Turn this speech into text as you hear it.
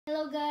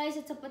Hello guys,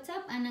 what's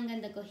up? Anang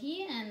ganda ko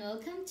here and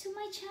welcome to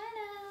my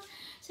channel.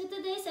 So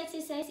today's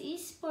exercise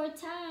is sport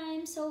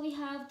time. So we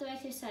have to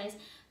exercise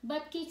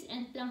butt kicks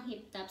and plank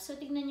hip taps. So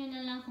tignan nyo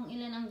na lang kung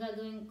ilan ang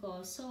gagawin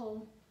ko.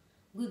 So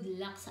good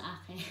luck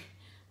sa akin.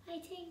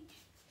 Fighting!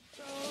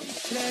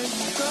 Let's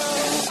go.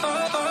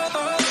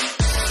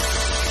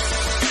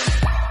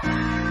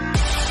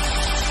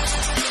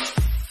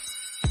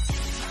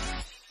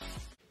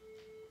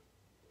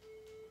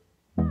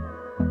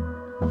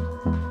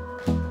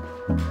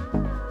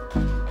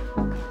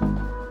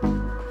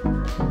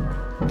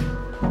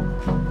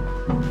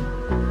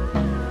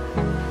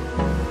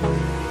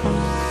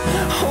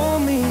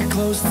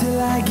 Close till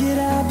I get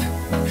up.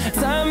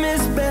 Time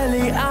is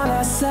barely on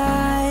our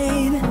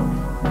side.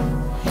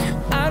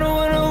 I don't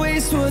wanna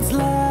waste what's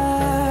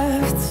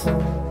left.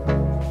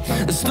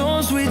 The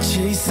storms we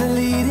chase are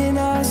leading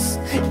us,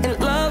 and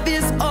love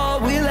is all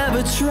we'll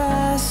ever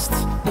trust.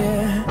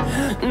 Yeah,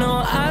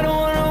 no, I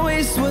don't wanna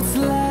waste what's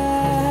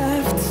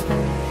left.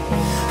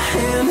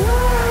 And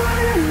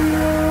on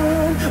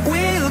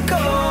we'll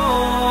go,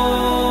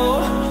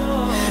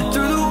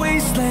 through the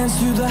wastelands,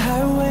 through the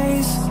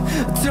highways,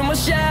 till my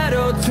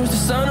shadow turns to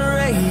sun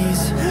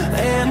rays.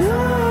 And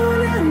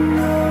on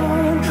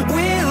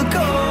we'll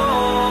go,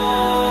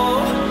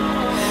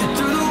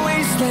 through the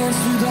wastelands,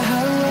 through the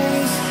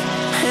highways.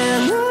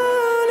 And on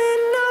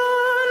we'll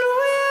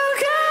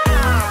go.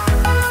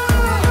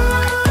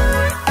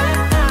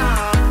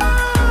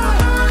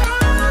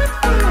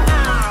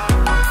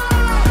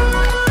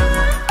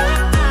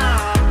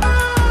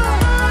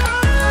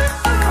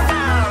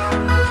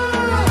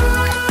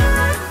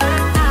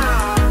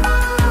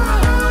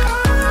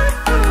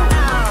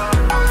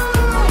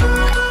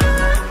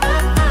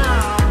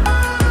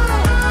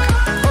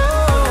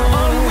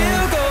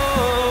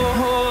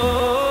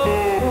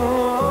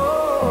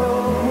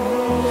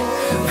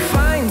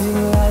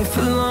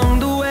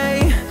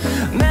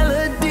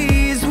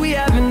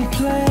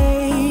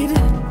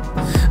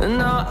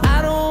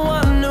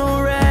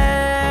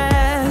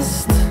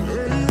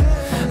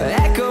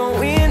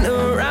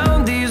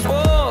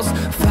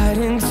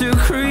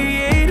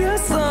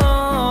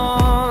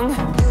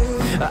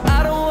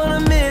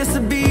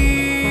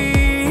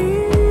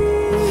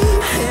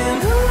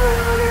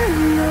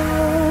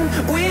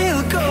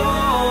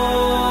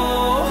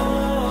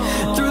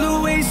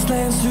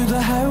 Through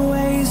the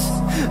highways,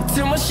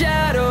 till my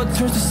shadow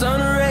turns to sun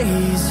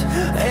rays.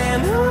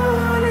 And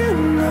on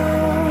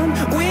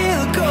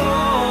we'll go,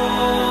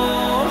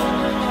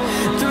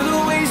 through the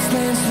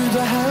wastelands, through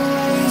the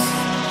highways.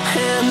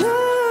 And on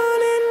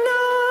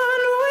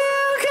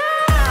we'll go.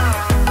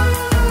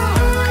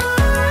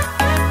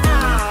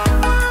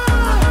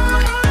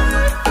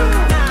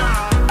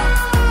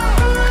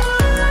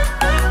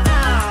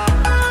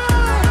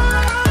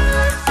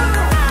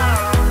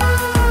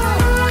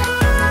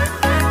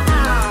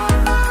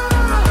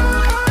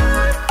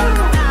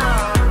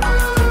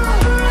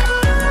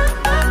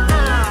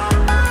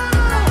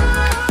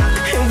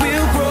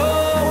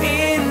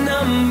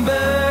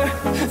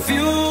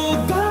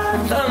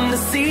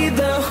 See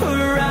the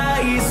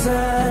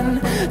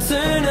horizon,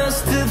 turn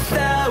us to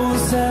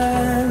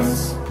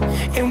thousands,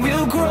 and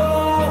we'll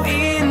grow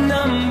in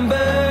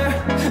number,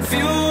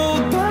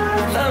 fueled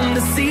by them.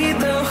 To see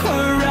the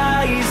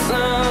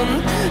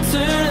horizon,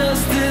 turn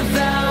us to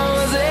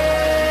thousands,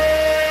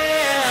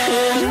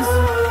 and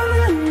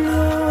on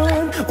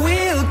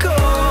we'll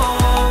go,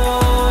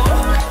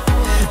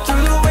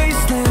 through the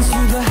wastelands,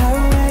 through the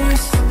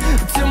highways,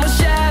 till my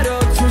shadow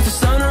turns to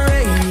sun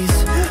rays.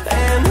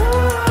 And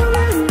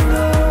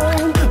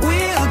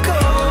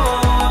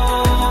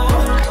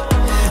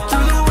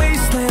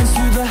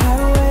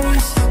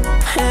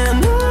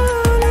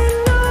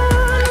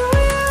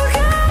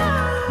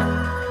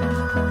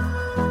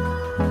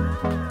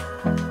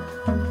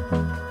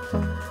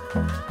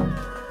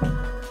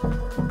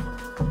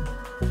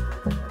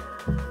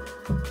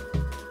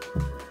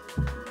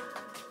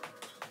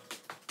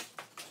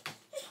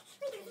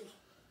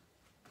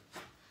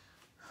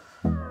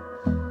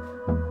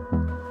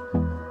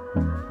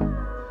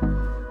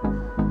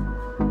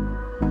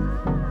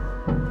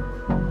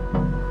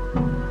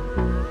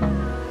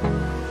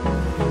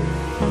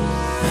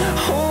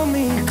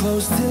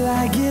close till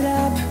I get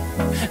up.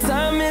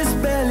 Time is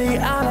barely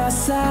on our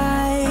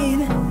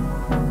side.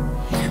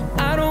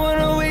 I don't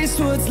wanna waste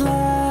what's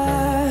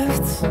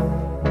left.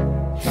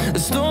 The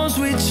storms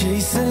we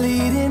chase are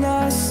leading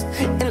us,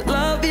 and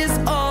love is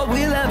all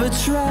we'll ever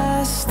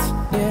trust.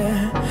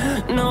 Yeah,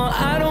 no,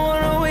 I don't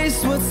wanna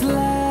waste what's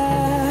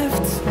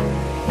left.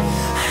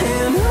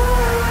 And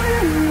on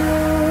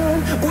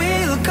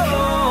we'll go,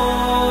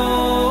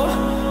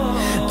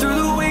 through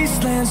the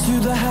wastelands, through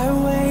the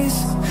highways,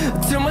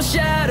 till my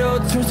shadow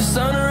turns to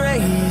sun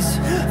rays.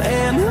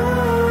 And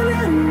on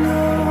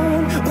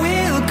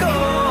we'll go,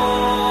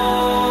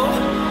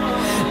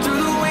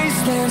 through the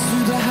wastelands,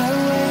 through the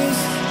highways.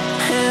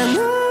 And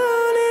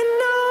on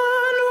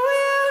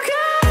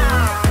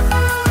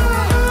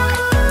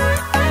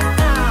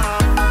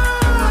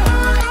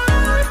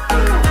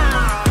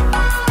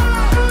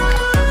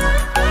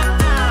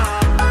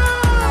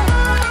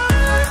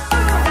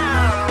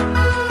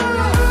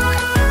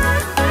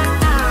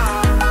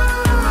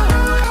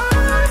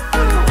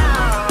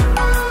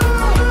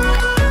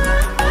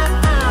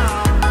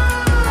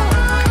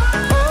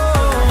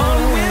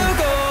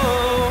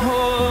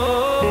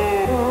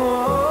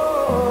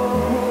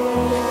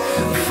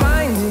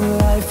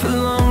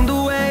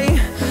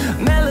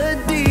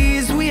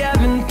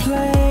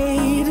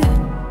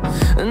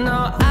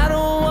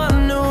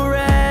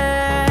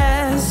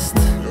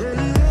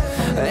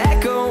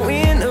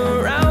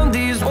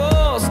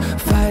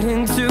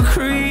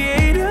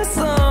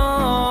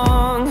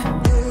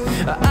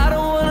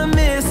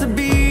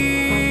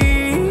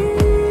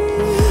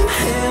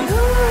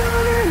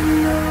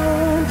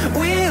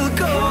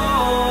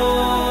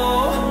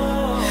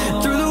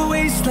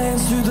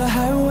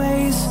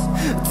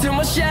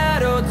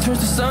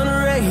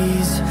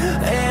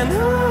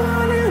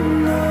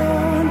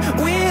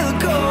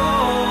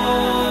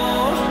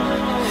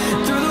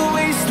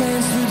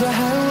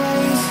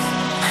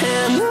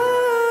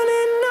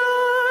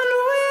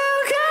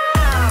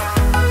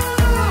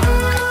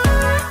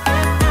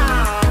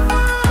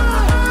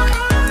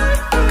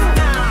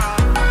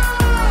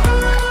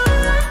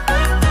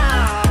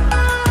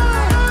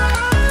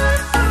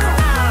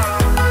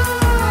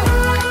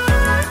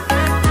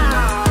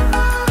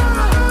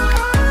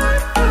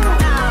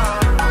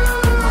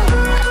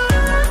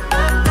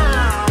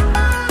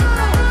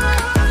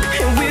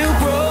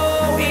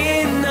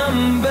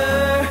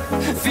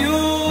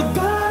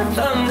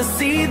them to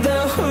see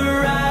the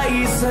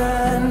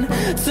horizon.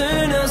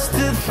 Turn us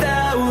to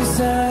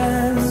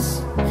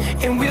thousands,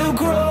 and we'll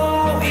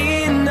grow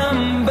in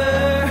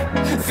number.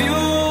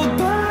 Fueled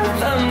by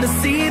them to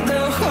see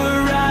the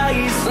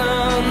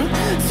horizon.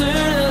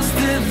 Turn us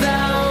to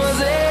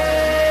thousands,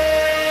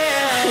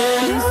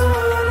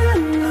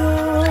 and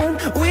on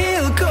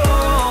we'll go.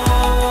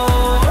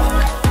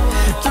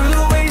 Through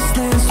the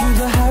wastelands, through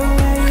the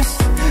highways,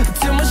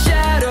 till my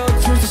shadow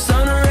turns to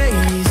sun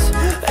rays.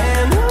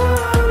 And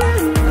on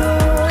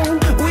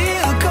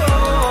we'll go.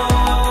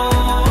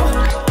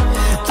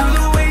 Through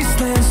the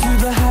wastelands, through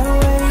the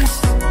highways,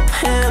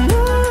 and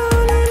on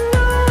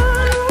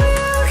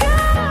we'll go.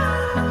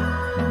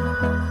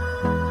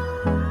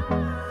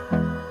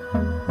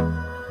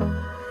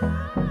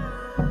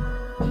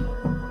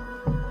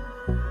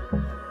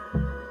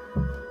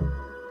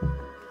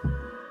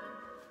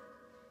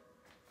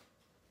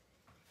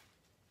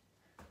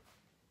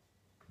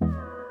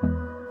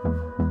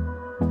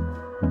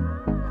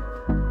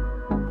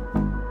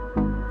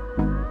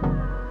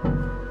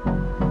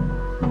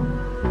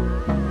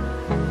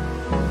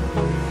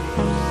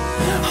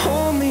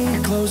 Hold me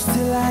close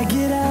till I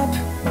get up.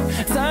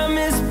 Time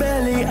is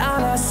barely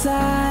on our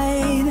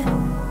side.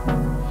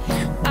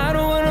 I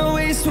don't wanna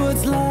waste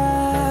what's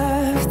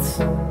left.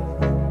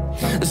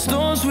 The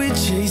storms we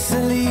chase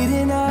are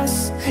leading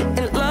us,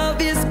 and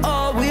love is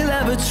all we'll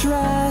ever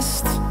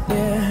trust.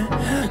 Yeah,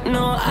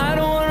 no, I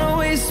don't wanna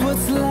waste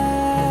what's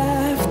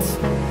left.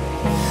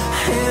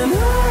 And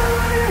on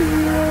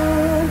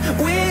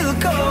we'll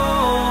go.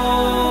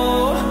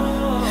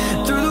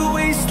 Through the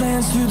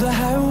wastelands, through the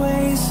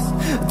highways,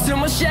 till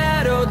my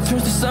shadow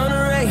turns to sun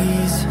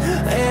rays.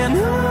 And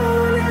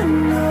on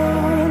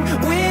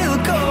we'll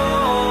go.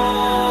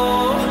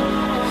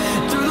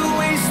 Through the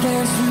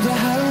wastelands, through the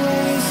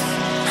highways,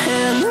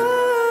 and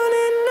on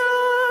we'll go.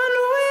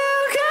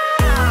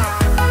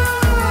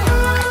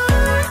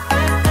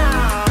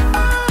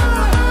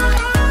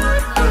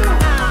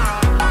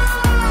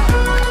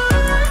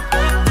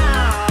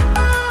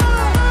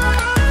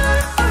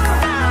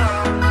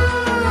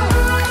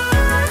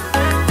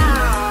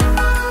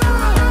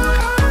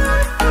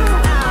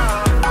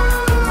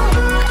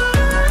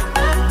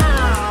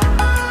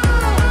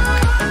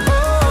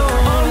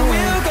 On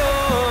we'll go.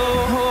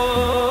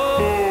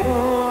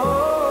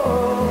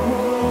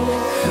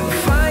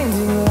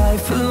 Finding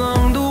life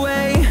along the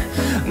way,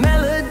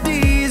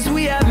 melodies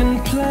we haven't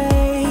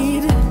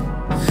played.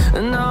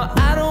 No,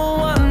 I don't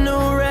want no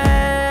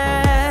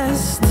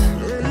rest.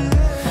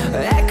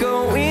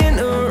 Echoing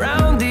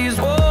around these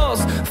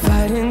walls,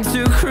 fighting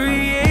to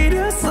create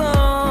a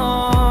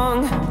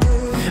song.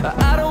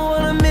 I don't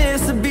wanna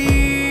miss a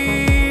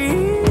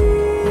beat.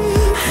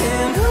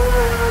 And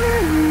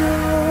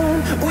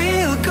on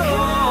we'll go.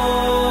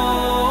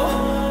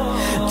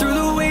 Through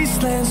the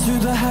wastelands, through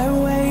the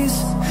highways,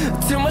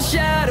 till my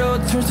shadow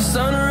turns to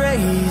sun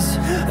rays.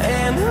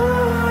 And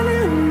on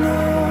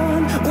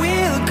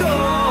we'll go.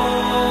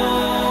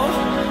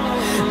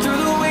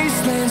 Through the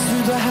wastelands,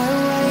 through the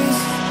highways,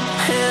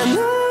 and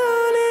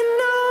on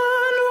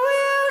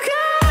we'll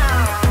go.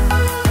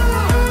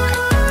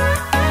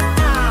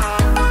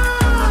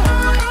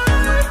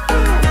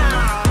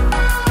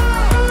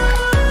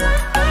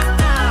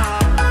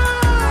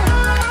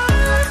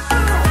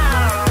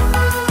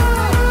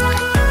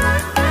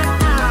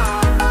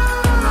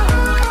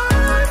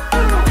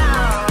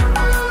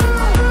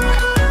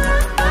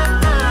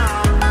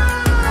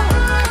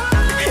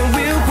 And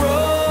we'll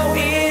grow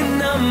in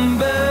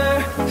number,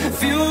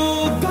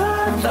 fueled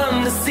by them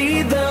to see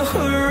the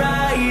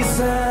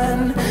horizon.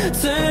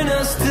 Turn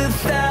us to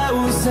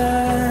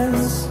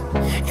thousands,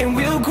 and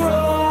we'll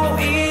grow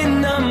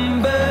in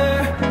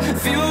number,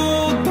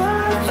 fueled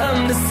by them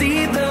to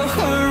see the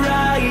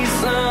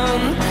horizon.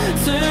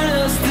 Turn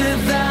us to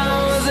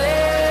thousands,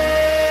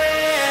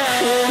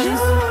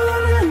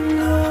 and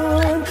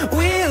on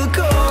we'll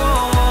go.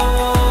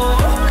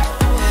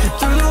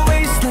 Through the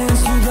wastelands,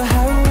 through the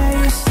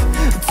highways,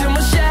 till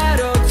my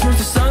shadow turns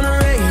to sun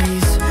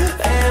rays.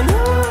 And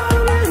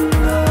on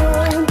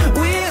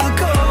we'll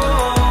go.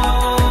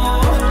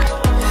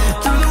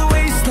 Through the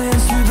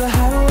wastelands, through the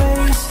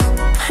highways,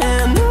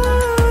 and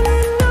on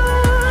we'll go.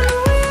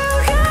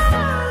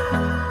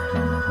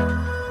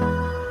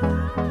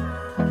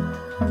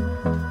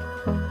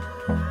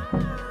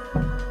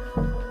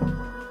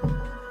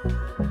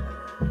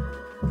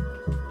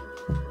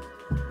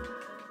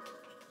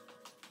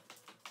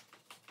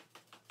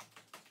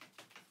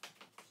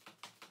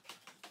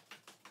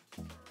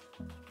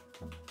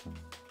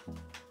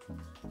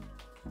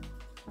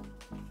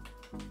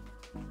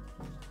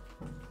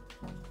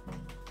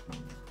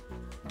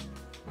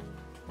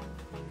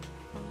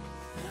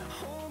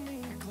 Hold me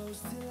close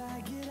till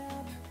I get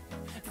up.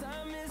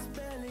 Time is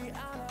barely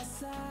on our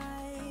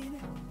side.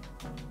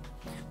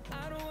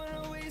 I don't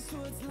wanna waste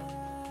what's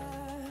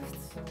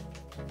left.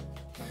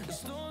 The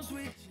storms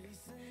we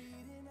chase are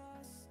leading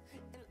us,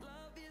 and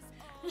love is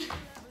all we'll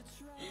ever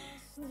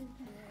trust.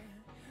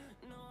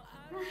 No,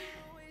 I don't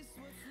wanna waste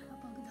what's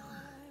left.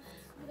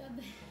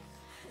 Grabe.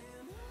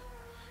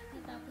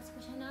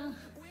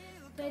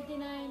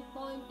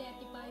 around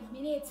 35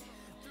 minutes.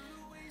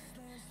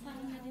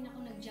 Parang na din ako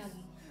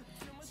nag-jogging.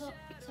 So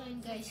yun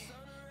guys,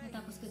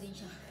 natapos ko din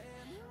siya.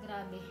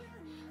 Grabe,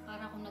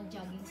 para akong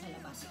nag-jogging sa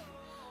labas.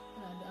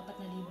 Grabe,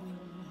 4,000 yung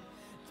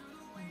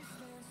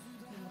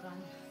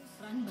run.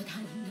 Run ba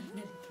tayo?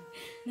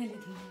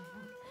 Nalito na ako.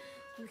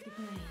 Putik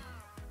na eh.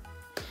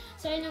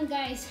 So yun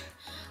guys,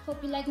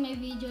 hope you like my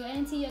video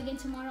and see you again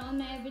tomorrow on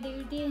my everyday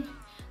routine.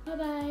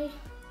 Bye-bye!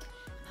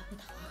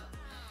 Napagod ako.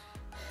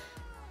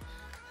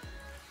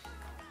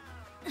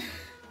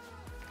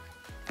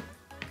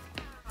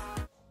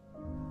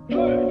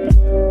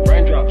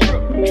 Raindrop,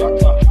 drop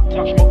top,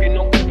 top smoking,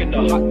 no cooking the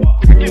hot pot.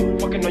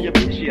 Fucking on your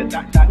bitch, yeah,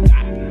 that.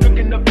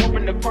 Looking up,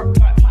 open the park,